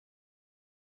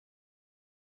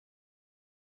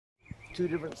two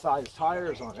different size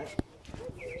tires on it.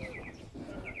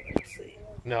 Let's see.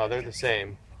 No, they're the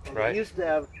same, right? They used to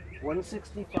have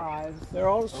 165s. They're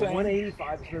all the same.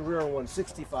 185s in the rear and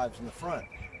 165s in the front.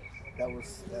 That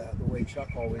was the way Chuck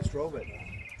always drove it.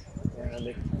 And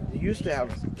it used to have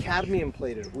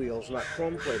cadmium-plated wheels, not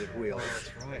chrome-plated wheels.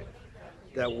 That's right.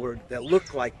 That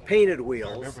looked like painted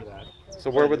wheels. I remember that.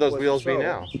 So where would those wheels be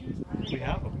now? We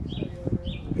have them.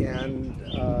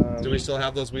 And do we still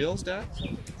have those wheels, Dad?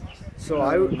 so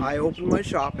I opened my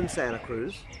shop in Santa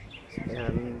Cruz,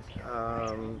 and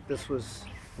this was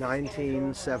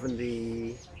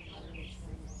 1970.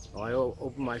 Well, I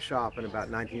opened my shop in about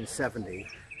 1970,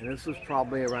 and this was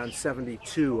probably around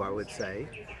 72, I would say.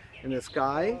 And this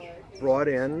guy brought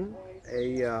in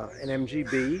an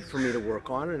MGB for me to work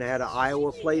on, and it had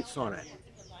Iowa plates on it.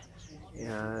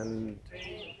 And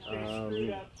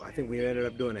I think we ended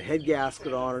up doing a head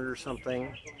gasket on it or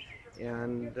something.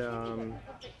 And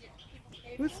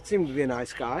he seemed to be a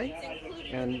nice guy.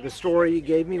 And the story he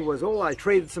gave me was, oh, I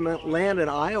traded some land in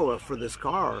Iowa for this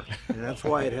car, and that's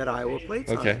why it had Iowa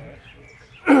plates on it.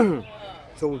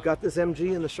 So we've got this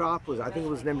MG in the shop. I think it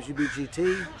was an MGB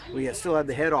GT. We still had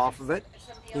the head off of it.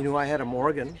 He knew I had a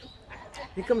Morgan.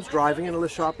 He comes driving into the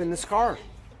shop in this car,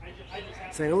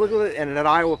 saying, oh, look at it, and it had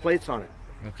Iowa plates on it.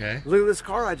 Okay. Look at this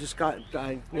car I just got,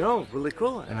 really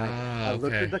cool. And I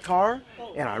looked at the car,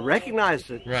 and I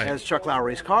recognized it as Chuck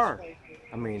Lowry's car.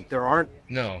 I mean, there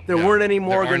weren't any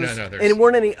Morgans, and there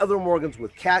weren't any other Morgans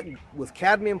with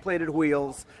cadmium-plated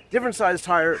wheels, different size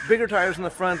tire, bigger tires in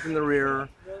the front and the rear,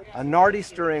 a Nardi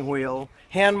steering wheel,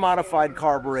 hand-modified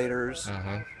carburetors.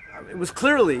 It was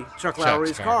clearly Chuck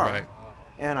Lowry's car. Right.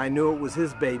 And I knew it was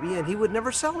his baby, and he would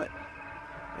never sell it.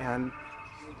 And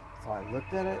so I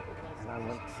looked at it,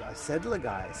 and I said to the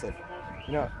guy, I said,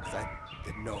 because I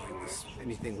didn't know it was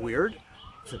anything weird.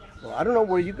 I said, well, I don't know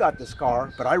where you got this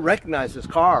car, but I recognize this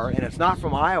car, and it's not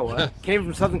from Iowa. It came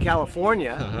from Southern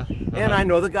California, and I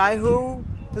know the guy who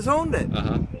has owned it.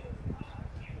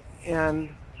 And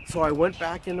so I went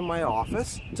back into my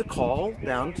office to call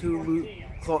down to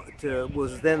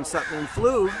was then Sutton and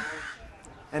Flug,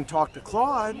 and talk to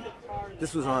Claude.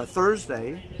 This was on a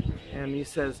Thursday, and he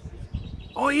says,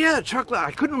 oh yeah, Chuck Lowry.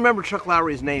 I couldn't remember Chuck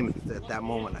Lowry's name at that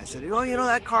moment. I said, oh, you know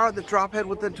that car, the drop head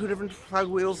with the two different side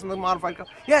wheels and the modified car?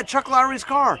 Yeah, Chuck Lowry's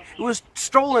car. It was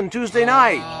stolen Tuesday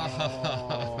night.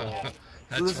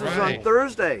 That's so this was on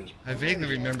Thursday. I vaguely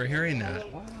remember hearing that.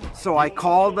 So I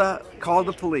called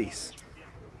the police.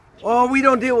 Oh, we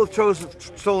don't deal with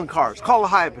stolen cars. Call the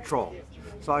Highway Patrol.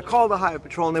 So I called the Highway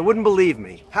Patrol, and they wouldn't believe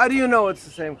me. How do you know it's the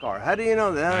same car? How do you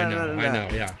know that? I know,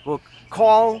 yeah. Well,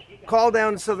 call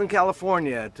down to Southern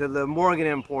California to the Morgan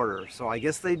importer. So I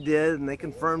guess they did, and they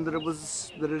confirmed that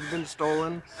it had been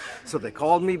stolen. So they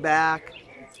called me back,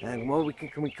 and well,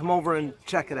 can we come over and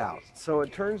check it out? So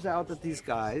it turns out that this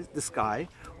guy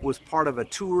was part of a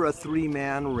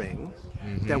three-man ring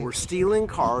that were stealing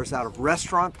cars out of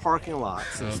restaurant parking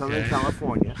lots in Southern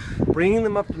California, bringing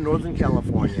them up to Northern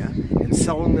California and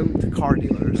selling them to car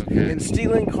dealers, and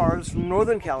stealing cars from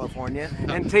Northern California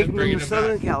and taking them to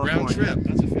Southern California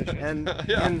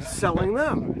and selling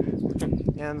them.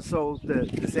 And so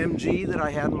this MG that I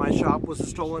had in my shop was a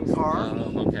stolen car.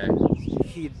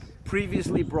 He'd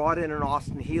previously brought in an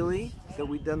Austin Healey that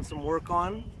we'd done some work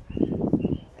on,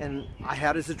 and I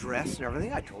had his address and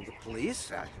everything. I told the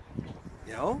police,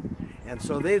 and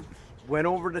so they went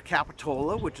over to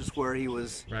Capitola, which is where he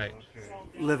was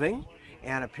living,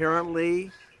 and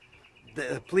apparently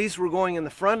the police were going in the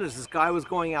front as this guy was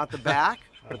going out the back,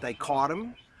 but they caught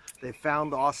him. They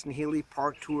found the Austin Healey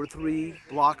parked 2 or 3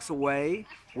 blocks away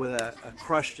with a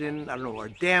crushed in, or a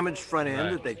damaged front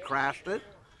end that they'd crashed it.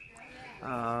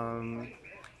 And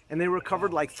they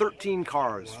recovered like 13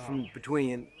 cars from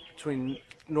between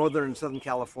Northern and Southern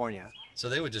California. So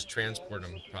they would just transport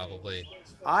them, probably.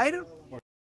 I don't